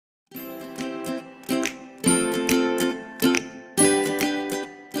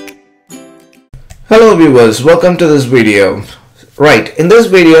Hello viewers, welcome to this video. Right, in this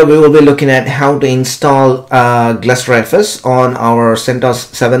video we will be looking at how to install GlusterFS on our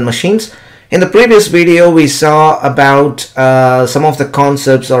CentOS 7 machines. In the previous video we saw about some of the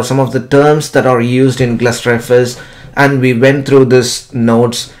concepts or some of the terms that are used in GlusterFS, and we went through this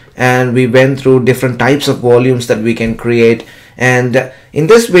notes and we went through different types of volumes that we can create. And in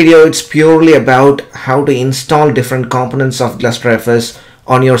this video it's purely about how to install different components of GlusterFS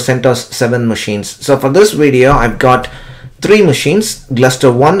on your CentOS 7 machines. So for this video I've got three machines: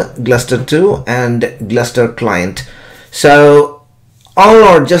 Gluster 1, Gluster 2 and Gluster client. So all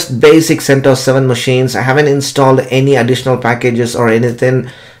are just basic CentOS 7 machines. I haven't installed any additional packages or anything.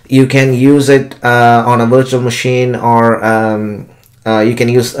 You can use it on a virtual machine, or you can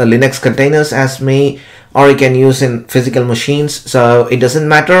use Linux containers as me, or you can use in physical machines. So it doesn't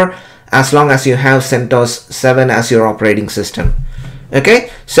matter as long as you have CentOS 7 as your operating system.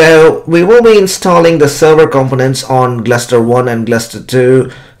 Okay, so we will be installing the server components on Gluster 1 and Gluster 2.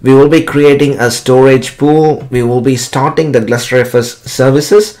 We will be creating a storage pool. We will be starting the GlusterFS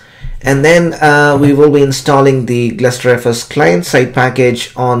services, and then we will be installing the GlusterFS client-side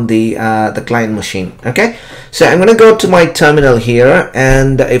package on the client machine. Okay, so I'm going to go to my terminal here,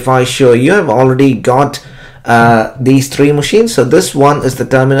 and if I show you, I've already got these three machines. So this one is the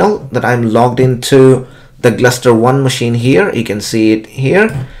terminal that I'm logged into. The Gluster 1 machine here, you can see it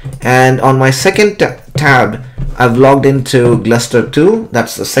here, and on my second tab I've logged into Gluster 2,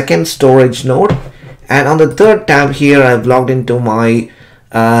 that's the second storage node, and on the third tab here I've logged into my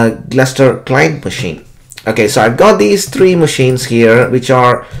Gluster client machine. Okay, so I've got these three machines here which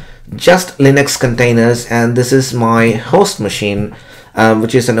are just Linux containers, and this is my host machine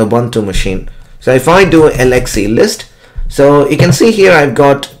which is an Ubuntu machine. So if I do LXC list, so you can see here I've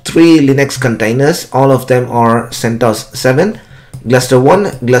got three Linux containers. All of them are CentOS 7, Gluster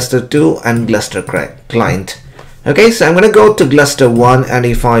 1, Gluster 2 and Gluster client. Okay, so I'm going to go to Gluster 1, and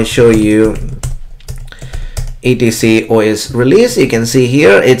if I show you etc OS release, you can see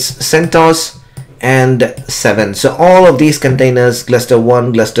here it's CentOS and 7. So all of these containers, Gluster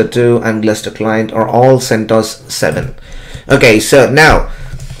 1, Gluster 2 and Gluster client, are all CentOS 7. Okay, so now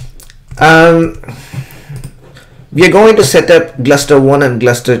we are going to set up Gluster 1 and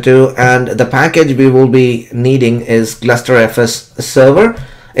Gluster 2, and the package we will be needing is GlusterFS server.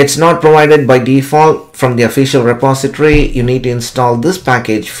 It's not provided by default from the official repository. You need to install this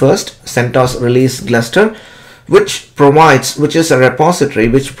package first, CentOS release Gluster, which is a repository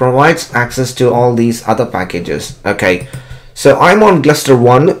which provides access to all these other packages. Okay, so I'm on Gluster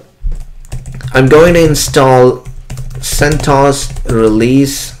 1. I'm going to install CentOS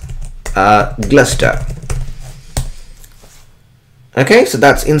release Gluster. Okay, so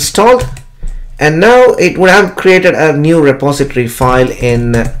that's installed, and now it would have created a new repository file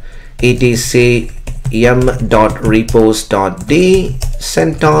in etc yum.repos.d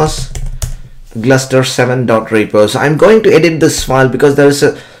CentOS gluster7.repo. So I'm going to edit this file because there is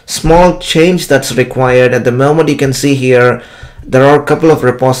a small change that's required. At the moment you can see here there are a couple of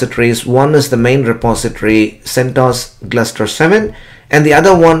repositories. One is the main repository CentOS gluster7, and the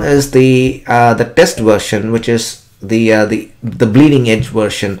other one is the test version, which is the bleeding edge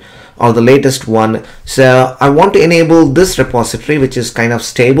version, or the latest one. So I want to enable this repository which is kind of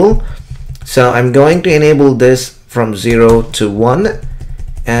stable. So I'm going to enable this from 0 to 1,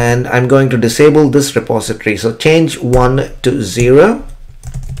 and I'm going to disable this repository. So change 1 to 0.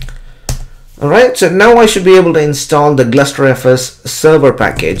 Alright, so now I should be able to install the GlusterFS server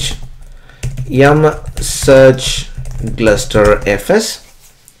package. Yum search GlusterFS.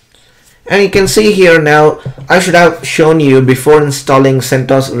 And you can see here now, I should have shown you before installing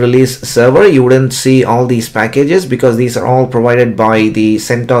CentOS release server, you wouldn't see all these packages because these are all provided by the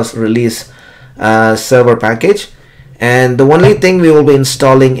CentOS release server package. And the only thing we will be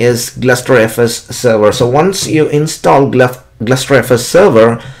installing is GlusterFS server. So once you install GlusterFS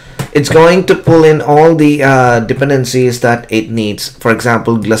server, it's going to pull in all the dependencies that it needs. For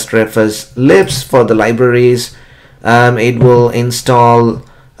example, GlusterFS libs for the libraries. It will install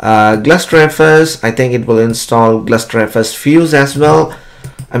GlusterFS. I think it will install GlusterFS Fuse as well.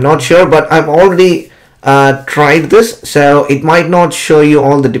 I'm not sure, but I've already tried this, so it might not show you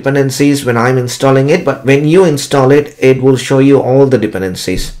all the dependencies when I'm installing it, but when you install it, it will show you all the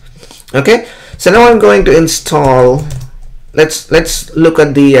dependencies. Okay, so now I'm going to install. Let's look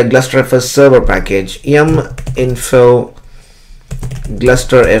at the GlusterFS server package. Yum info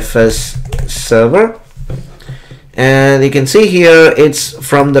GlusterFS server. And you can see here it's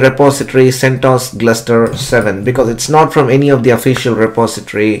from the repository CentOS Gluster 7 because it's not from any of the official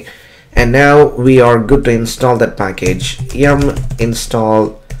repository. And now we are good to install that package. Yum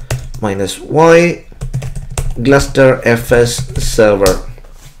install -y GlusterFS server.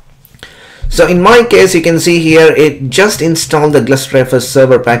 So in my case, you can see here it just installed the GlusterFS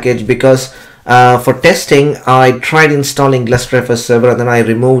server package because for testing I tried installing GlusterFS server and then I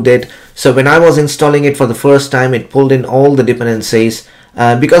removed it. So when I was installing it for the first time, it pulled in all the dependencies.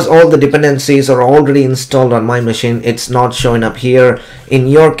 Because all the dependencies are already installed on my machine, it's not showing up here. In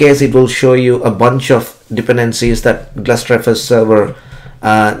your case, it will show you a bunch of dependencies that GlusterFS server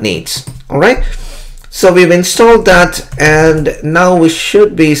needs. Alright, so we've installed that, and now we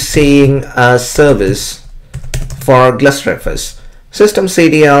should be seeing a service for GlusterFS.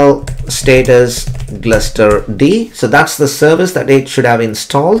 systemctl status glusterd. So that's the service that it should have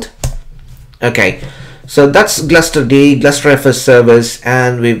installed. Okay, so that's glusterd, GlusterFS service,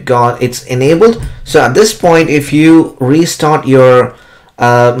 and we've got it's enabled. So at this point, if you restart your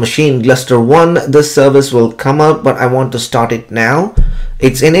machine gluster1, this service will come up, but I want to start it now.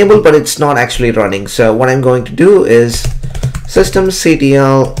 It's enabled, but it's not actually running. So what I'm going to do is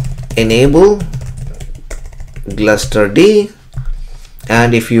systemctl enable glusterd,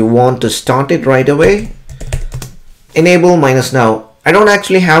 and if you want to start it right away, enable minus now. I don't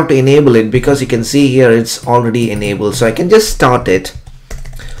actually have to enable it because you can see here it's already enabled, so I can just start it.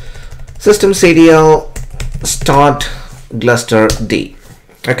 systemctl start glusterd.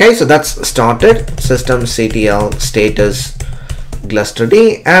 Okay, so that's started. systemctl status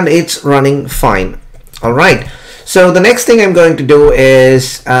glusterd, and it's running fine. All right, so the next thing I'm going to do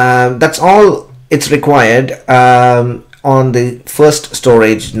is that's all it's required on the first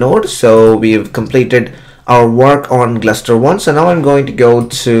storage node. So we've completed our work on gluster1. So now I'm going to go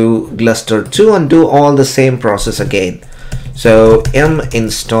to gluster2 and do all the same process again. So m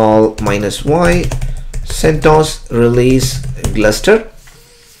install -y CentOS release gluster,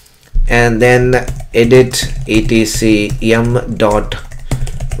 and then edit etc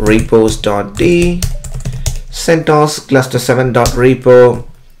m.repos.d CentOS gluster7.repo,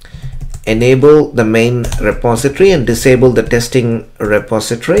 enable the main repository and disable the testing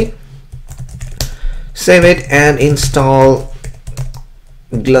repository. Save it and install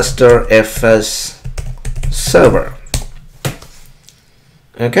GlusterFS server.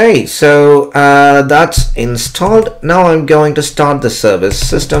 Okay, so that's installed. Now I'm going to start the service.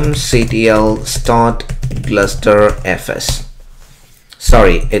 systemctl start GlusterFS.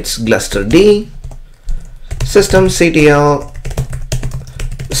 Sorry, it's glusterd. systemctl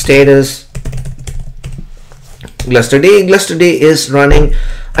status glusterd. glusterd is running.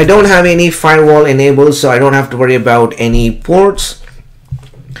 I don't have any firewall enabled, so I don't have to worry about any ports.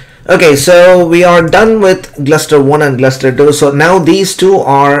 Okay, so we are done with gluster1 and gluster2. So now these two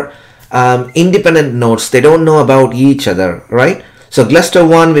are independent nodes. They don't know about each other, right? So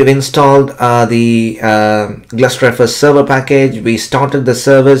gluster1, we've installed the GlusterFS server package. We started the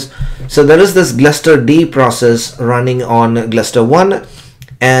service. So there is this glusterd process running on gluster1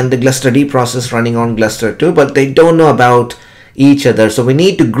 and the glusterd process running on gluster2, but they don't know about each other. So we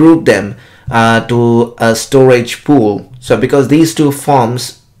need to group them to a storage pool. So because these two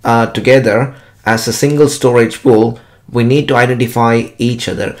forms together as a single storage pool, we need to identify each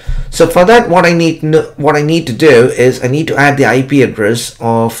other. So for that, what I need to do is I need to add the IP address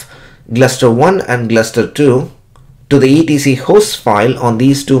of gluster1 and gluster2 to the etc host file on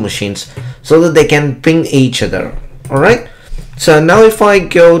these two machines so that they can ping each other. All right, so now if I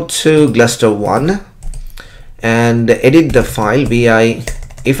go to gluster1 and edit the file vi,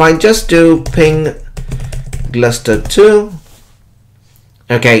 if I just do ping gluster2,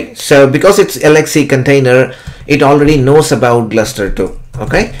 okay, so because it's LXC container, it already knows about gluster2.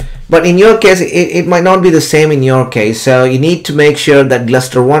 Okay, but in your case it might not be the same in your case, so you need to make sure that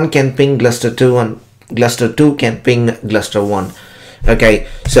gluster1 can ping gluster2 and gluster2 can ping gluster1. Okay,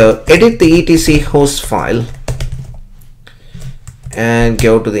 so edit the etc host file and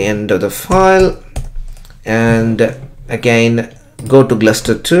go to the end of the file, and again go to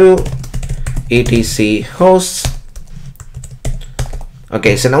gluster2 etc hosts.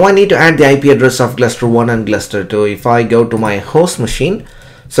 Okay, so now I need to add the IP address of gluster1 and gluster2. If I go to my host machine,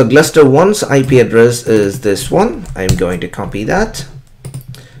 so gluster1's IP address is this one. I'm going to copy that,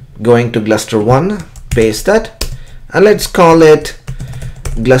 going to gluster1, paste that, and let's call it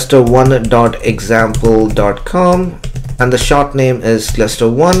gluster1.example.com, and the short name is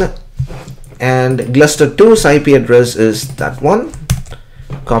gluster1, and gluster2's IP address is that one.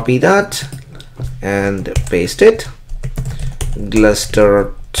 Copy that and paste it,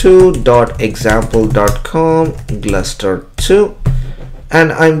 gluster2.example.com gluster2,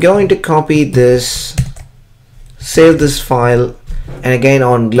 and I'm going to copy this, save this file, and again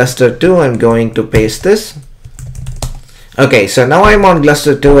on gluster2 I'm going to paste this. Okay, so now I'm on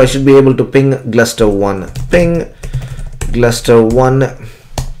Gluster 2. I should be able to ping Gluster 1. Ping Gluster 1.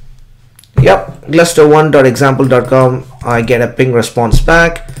 Yep, gluster1.example.com. I get a ping response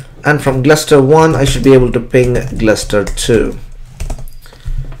back, and from Gluster 1 I should be able to ping Gluster 2.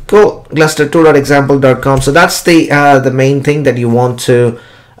 Cool, gluster2.example.com. So that's the main thing that you want to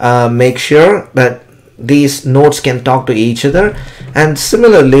make sure that these nodes can talk to each other. And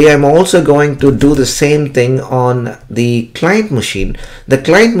similarly, I'm also going to do the same thing on the client machine. The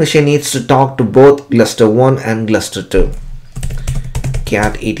client machine needs to talk to both Gluster 1 and Gluster 2.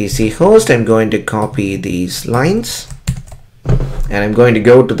 Cat etc host. I'm going to copy these lines, and I'm going to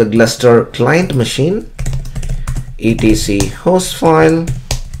go to the Gluster client machine, etc host file,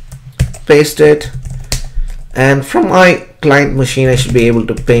 paste it, and from my client machine I should be able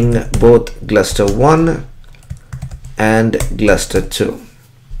to ping both Gluster 1 and Gluster 2.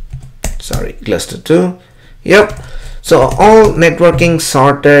 Sorry, Gluster 2. Yep, so all networking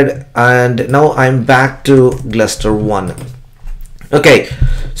sorted, and now I'm back to Gluster 1. Okay,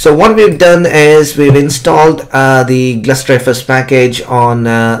 so what we've done is we've installed the GlusterFS package on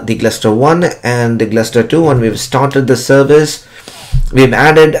the Gluster 1 and the Gluster 2, and we've started the service. We've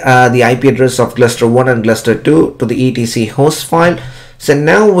added the IP address of Gluster 1 and Gluster 2 to the etc host file. So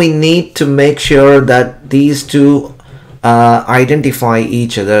now we need to make sure that these two identify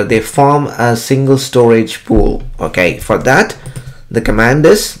each other. They form a single storage pool. Okay, for that the command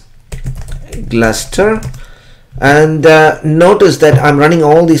is Gluster, and notice that I'm running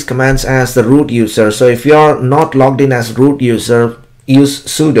all these commands as the root user. So if you're not logged in as root user, use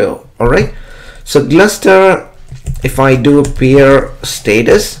sudo. All right, so Gluster, if I do peer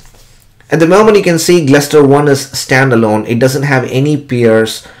status, at the moment you can see Gluster 1 is standalone. It doesn't have any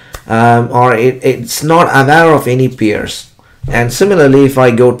peers, or it's not aware of any peers. And similarly, if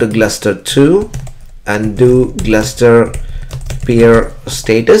I go to Gluster 2 and do Gluster peer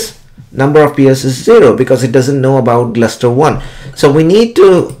status, number of peers is 0 because it doesn't know about Gluster 1. So we need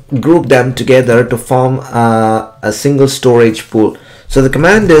to group them together to form a single storage pool. So the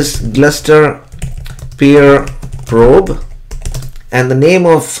command is Gluster peer probe and the name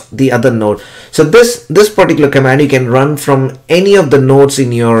of the other node. So this particular command you can run from any of the nodes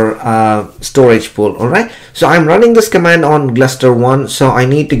in your storage pool. All right, so I'm running this command on Gluster 1, so I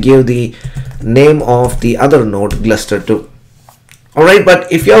need to give the name of the other node Gluster 2. All right,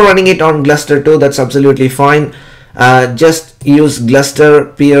 but if you're running it on Gluster 2, that's absolutely fine. Just use Gluster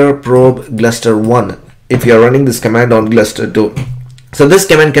peer probe Gluster 1 if you're running this command on Gluster 2. So this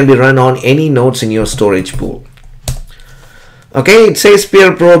command can be run on any nodes in your storage pool. Okay, it says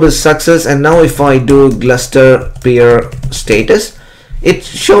peer probe is success, and now if I do Gluster peer status, it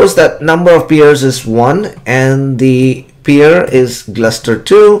shows that number of peers is 1 and the peer is Gluster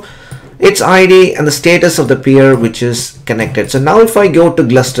 2, its ID and the status of the peer which is connected. So now if I go to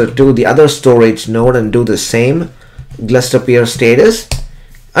Gluster 2, the other storage node, and do the same Gluster peer status,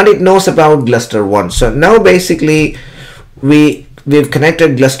 and it knows about Gluster 1. So now basically we've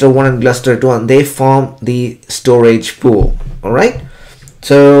connected Gluster 1 and Gluster 2 and they form the storage pool. All right,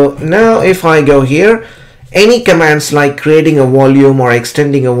 so now if I go here, any commands like creating a volume or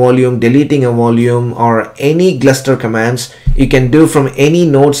extending a volume, deleting a volume, or any Gluster commands you can do from any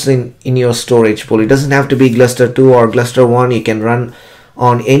nodes in your storage pool. It doesn't have to be Gluster 2 or Gluster 1. You can run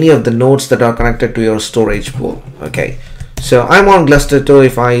on any of the nodes that are connected to your storage pool. Okay, so I'm on Gluster 2.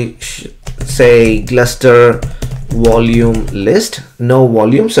 If I say Gluster volume list, no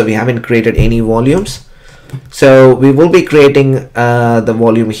volume, so we haven't created any volumes. So we will be creating the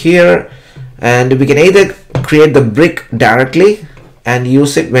volume here, and we can either create the brick directly and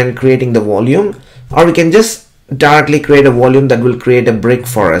use it when creating the volume, or we can just directly create a volume that will create a brick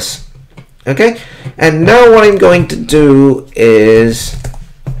for us. Okay, and now what I'm going to do is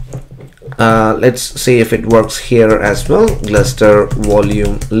let's see if it works here as well. Gluster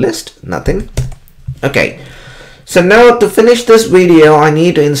volume list, nothing. Okay, so now to finish this video I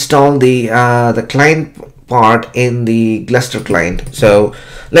need to install the client part in the Gluster client. So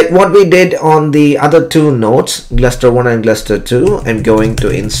like what we did on the other two nodes, Gluster 1 and Gluster 2, I'm going to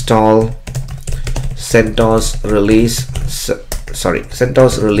install CentOS release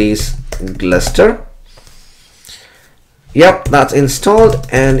Gluster. Yep, that's installed,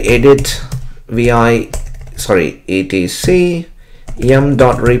 and edit etc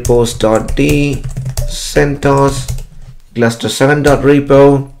yum.repos.d CentOS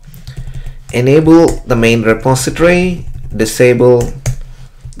gluster7.repo, enable the main repository, disable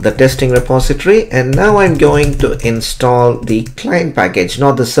the testing repository, and now I'm going to install the client package,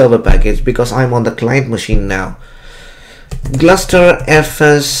 not the server package, because I'm on the client machine now.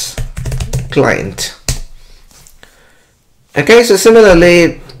 GlusterFS client. Okay, so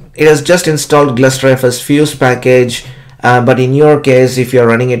similarly, it has just installed GlusterFS Fuse package, but in your case, if you're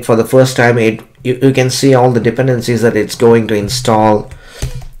running it for the first time, you can see all the dependencies that it's going to install.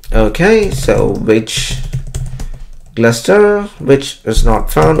 Okay, so which Gluster, which is not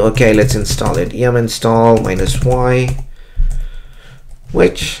found. Okay, let's install it. Yum install -y,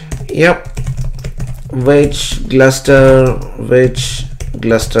 which, yep, which GlusterFS,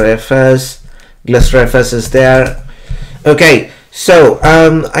 GlusterFS is there. Okay, so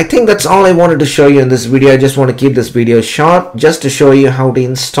I think that's all I wanted to show you in this video. I just want to keep this video short just to show you how to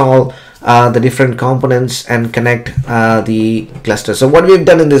install the different components and connect the cluster. So what we've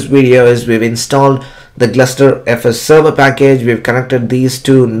done in this video is we've installed the GlusterFS server package. We've connected these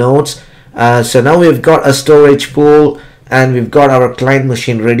two nodes. So now we've got a storage pool and we've got our client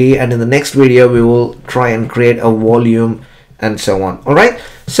machine ready, and in the next video we will try and create a volume and so on. All right,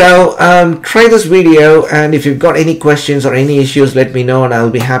 so try this video, and if you've got any questions or any issues, let me know and I'll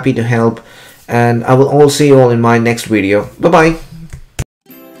be happy to help, and I will all see you all in my next video. Bye bye.